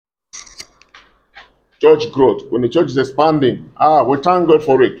church growth, when the church is expanding, we thank God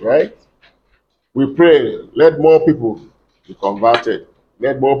for it, right? We pray, let more people be converted.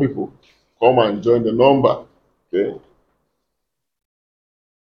 Let more people come and join the number. Okay?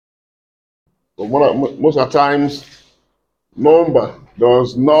 But most of the times, number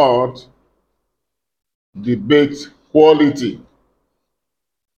does not debate quality.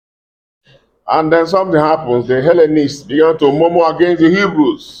 And then something happens, the Hellenists began to murmur against the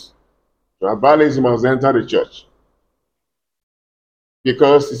Hebrews. Tribalism has entered the church.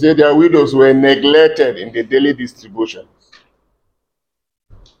 Because he said their widows were neglected in the daily distribution.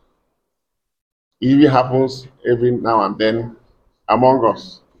 It even happens every now and then among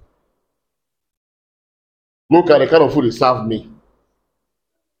us. Look at the kind of food he served me.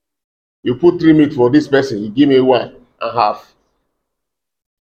 You put 3 meat for this person, you give me 1.5.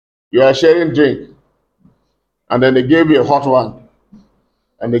 You are sharing drink, and then they gave you a hot one,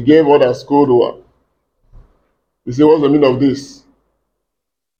 and they gave others cold one. You say, what's the meaning of this?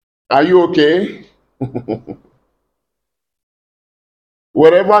 Are you okay?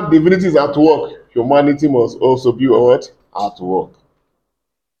 Wherever divinity is at work, humanity must also be what? At work.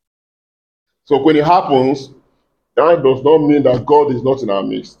 So when it happens, that does not mean that God is not in our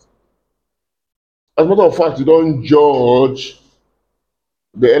midst. As a matter of fact, you don't judge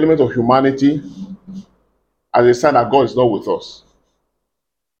the element of humanity as a sign that God is not with us.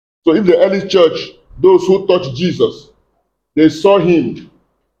 So if the early church, those who touched Jesus, they saw him,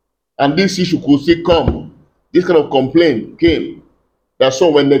 and this issue could still come, this kind of complaint came, that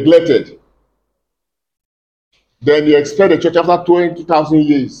some were neglected, then you expect the church after 20,000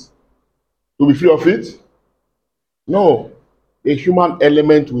 years to be free of it? No. A human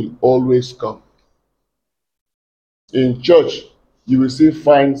element will always come. In church, you will still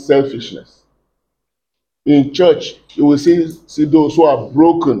find selfishness. In church, you will see those who are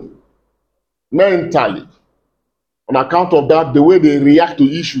broken mentally. On account of that, the way they react to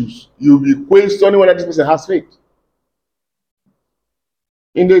issues, you'll be questioning whether this person has faith.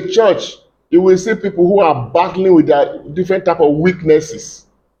 In the church, you will see people who are battling with their different type of weaknesses.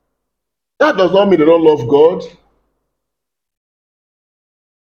 That does not mean they don't love God.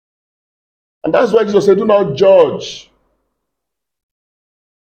 And that's why Jesus said, do not judge.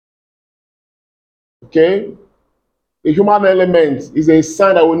 Okay? The human element is a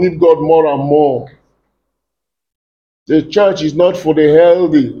sign that we need God more and more. The church is not for the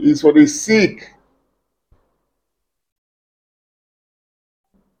healthy, it's for the sick.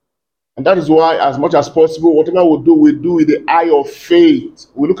 And that is why, as much as possible, whatever we do with the eye of faith.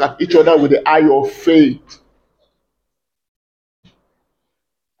 We look at each other with the eye of faith.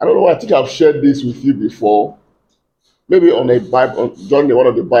 I don't know, I think I've shared this with you before. Maybe on a Bible, during one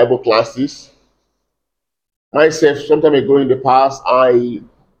of the Bible classes. Myself, some time ago in the past, I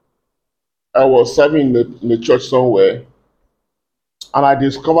was serving in the church somewhere, and I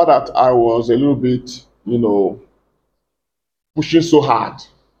discovered that I was a little bit, pushing so hard.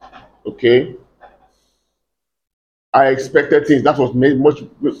 Okay? I expected things. That was made much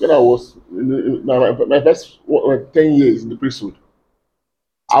when I was in my first 10 years in the priesthood.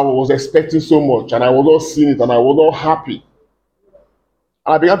 I was expecting so much, and I was not seeing it, and I was not happy.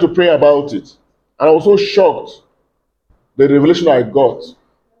 And I began to pray about it. And I was so shocked, the revelation I got.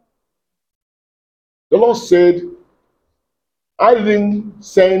 The Lord said, I didn't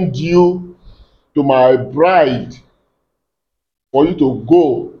send you to my bride for you to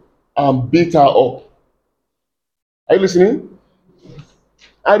go and beat her up. Are you listening?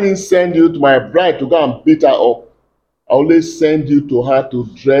 I didn't send you to my bride to go and beat her up. I only send you to her to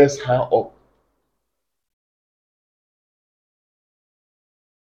dress her up.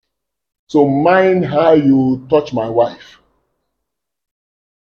 So mind how you touch my wife.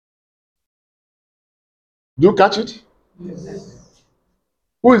 Do you catch it? Yes.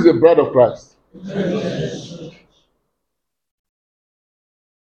 Who is the bride of Christ? Yes.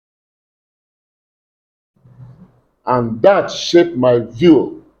 And that shaped my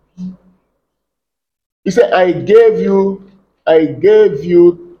view. He said, I gave you,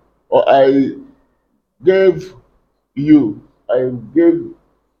 or I gave you, I gave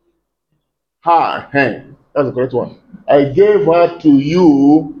her, that's the correct one. I gave her to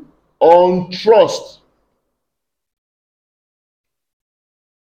you on trust.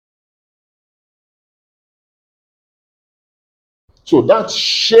 So that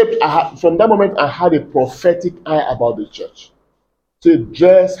shaped, from that moment, I had a prophetic eye about the church. To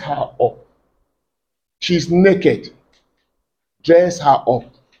dress her up. She's naked. Dress her up.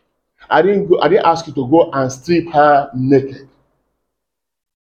 I didn't ask you to go and strip her naked.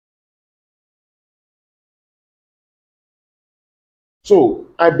 So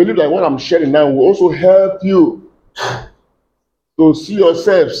I believe that what I'm sharing now will also help you to see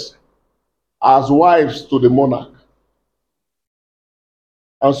yourselves as wives to the monarch.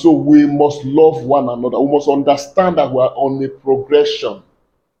 And so we must love one another. We must understand that we are on a progression.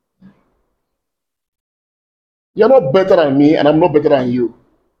 You're not better than me, and I'm not better than you.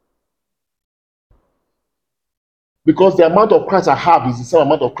 Because the amount of Christ I have is the same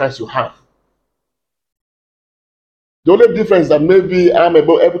amount of Christ you have. The only difference is that maybe I'm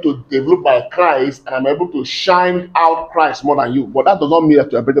able to develop my Christ and I'm able to shine out Christ more than you. But that does not mean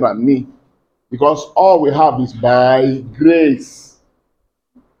that you are better than me. Because all we have is by grace.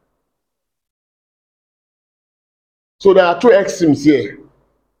 So there are two extremes here.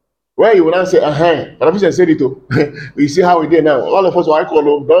 Where you will not say, but I said it too. You see how we did now. All of us are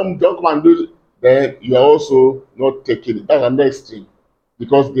equal. Don't come and do it. Then you are also not taking it. That's another extreme.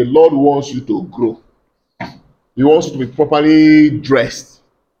 Because the Lord wants you to grow. He wants you to be properly dressed.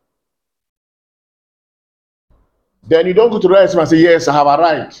 Then you don't go to the rest and say, yes, I have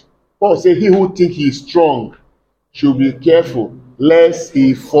arrived. Paul said, he who thinks he is strong should be careful lest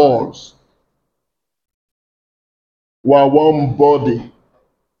he falls. We are one body,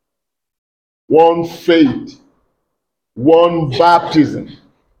 one faith, one baptism,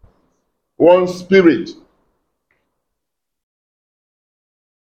 one spirit.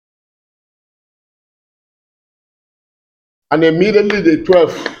 And immediately the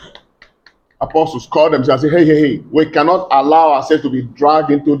 12 apostles called themselves and said, hey, we cannot allow ourselves to be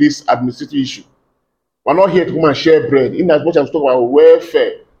dragged into this administrative issue. We're not here to come and share bread. In as much as we talk about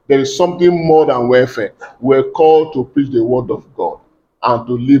welfare, there is something more than welfare. We're called to preach the word of God and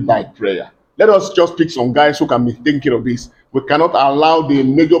to live by prayer. Let us just pick some guys who can be taking care of this. We cannot allow the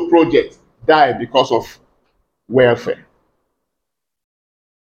major project die because of welfare.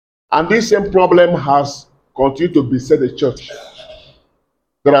 And this same problem has continued to beset the church.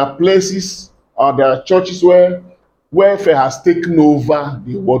 There are places or there are churches where welfare has taken over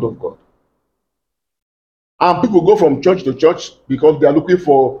the word of God. And people go from church to church because they are looking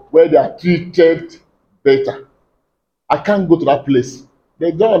for where they are treated better. I can't go to that place.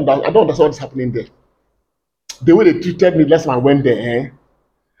 I don't understand what's happening there. The way they treated me last time I went there,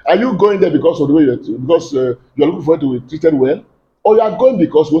 Are you going there because of the way you're looking for it to be treated well? Or you are going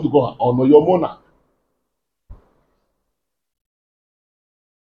because you want to go and honor your monarch?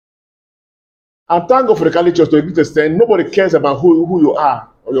 And thank God for the Catholic Church to a great extent, nobody cares about who you are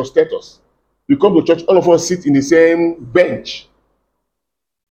or your status. You come to church, all of us sit in the same bench.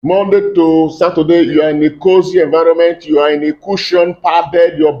 Monday to Saturday, you are in a cozy environment, you are in a cushion,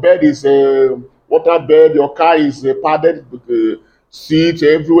 padded, your bed is a water bed, your car is a padded seat,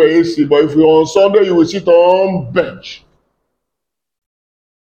 everywhere AC. But if you're on Sunday, you will sit on bench.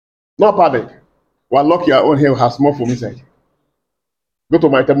 Not padded. Well, lucky our own here has more from inside. Go to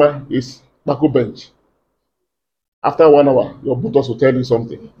my tema, it's Bako bench. After 1 hour, your buttocks will tell you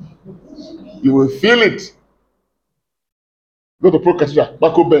something. You will feel it. Go to Pro Cathedral,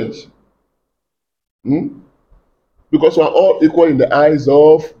 Bako bench. Because we are all equal in the eyes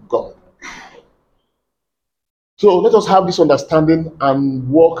of God. So let us have this understanding and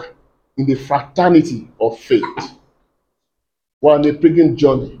walk in the fraternity of faith. We're on a pilgrim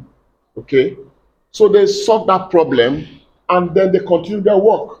journey. Okay? So they solve that problem and then they continue their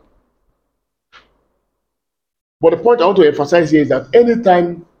work. But the point I want to emphasize here is that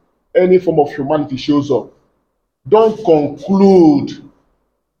anytime any form of humanity shows up, don't conclude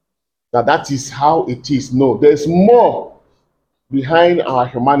that that is how it is. No, there's more behind our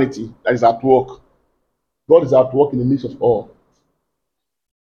humanity that is at work. God is at work in the midst of all.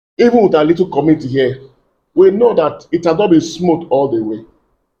 Even with our little community here, we know that it has not been smooth all the way.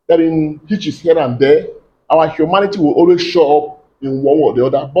 There have been hitches here and there. Our humanity will always show up in one way or the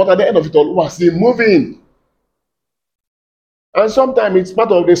other. But at the end of it all, we are still moving. And sometimes it's part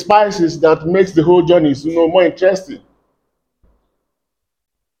of the spices that makes the whole journey more interesting.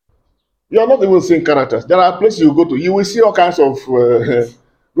 You are not even seeing characters. There are places you go to, you will see all kinds of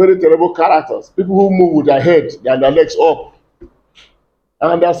very terrible characters. People who move with their head and their legs up.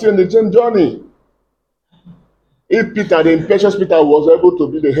 And they're still in the same journey. If Peter, the impetuous Peter, was able to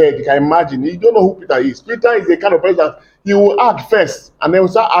be the head, you can imagine. You don't know who Peter is. Peter is the kind of person that he will act first and then will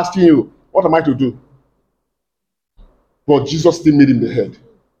start asking you, what am I to do? But Jesus still made him the head.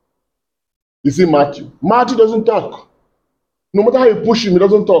 You see Matthew. Matthew doesn't talk. No matter how you push him, he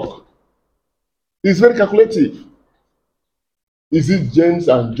doesn't talk. He's very calculative. Is it James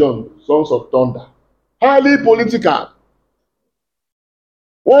and John, sons of thunder? Highly political.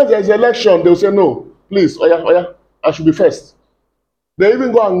 Once there's election, they'll say, no, please, Oya, I should be first. They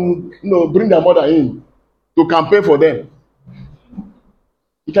even go and bring their mother in to campaign for them.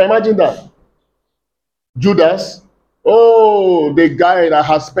 You can imagine that. Judas, oh, the guy that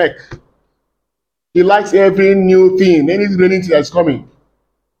has spec. He likes every new thing, any thing that's coming.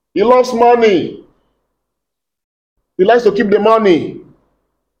 He loves money. He likes to keep the money.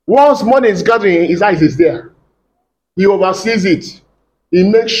 Once money is gathering, his eyes is there. He oversees it. He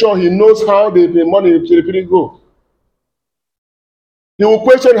makes sure he knows how the money will go. He will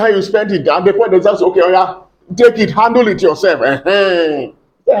question how you spend it, and the point is that okay, oh yeah, take it, handle it yourself.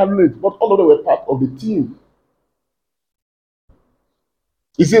 Handle it. But all of them were part of the team.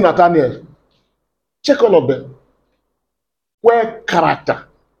 You see Nathaniel, check all of them. Where character.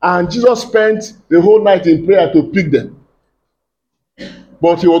 And Jesus spent the whole night in prayer to pick them.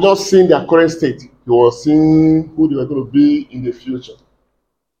 But he was not seeing their current state. He was seeing who they were going to be in the future.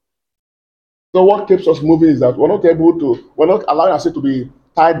 So what keeps us moving is that we're not allowing ourselves to be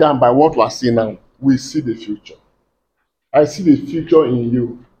tied down by what we're seeing now. We see the future. I see the future in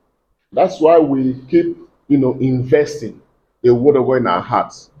you. That's why we keep, investing the word of God in our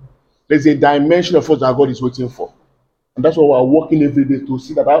hearts. There's a dimension of us that God is waiting for. And that's why we're working every day to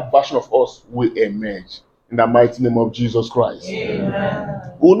see that version of us will emerge in the mighty name of Jesus Christ.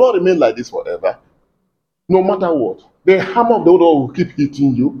 Amen. We will not remain like this forever. No matter what. The hammer of the Lord will keep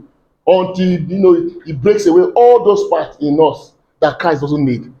hitting you until it breaks away all those parts in us that Christ doesn't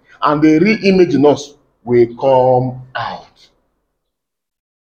need. And the real image in us will come out.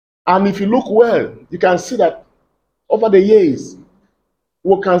 And if you look well, you can see that over the years,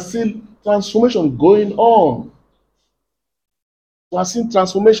 we can see transformation going on. We are seeing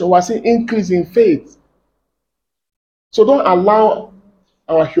transformation. We are seeing increase in faith. So don't allow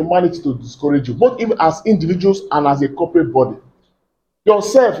our humanity to discourage you, both even as individuals and as a corporate body.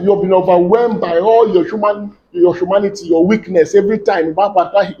 Yourself, you've been overwhelmed by all your humanity, your weakness. Every time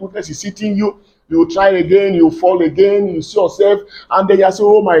that weakness is hitting you, you try again, you fall again, you see yourself, and then you say,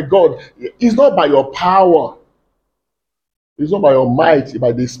 oh my God, it's not by your power. It's not by your might,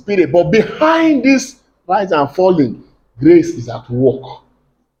 by the Spirit. But behind this rise and falling, grace is at work.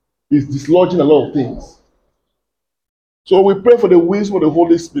 It's dislodging a lot of things. So we pray for the wisdom of the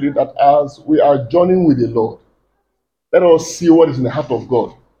Holy Spirit that as we are journeying with the Lord, let us see what is in the heart of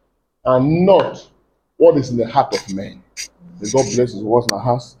God and not what is in the heart of men. May God bless his words in our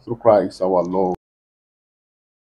hearts through Christ our Lord.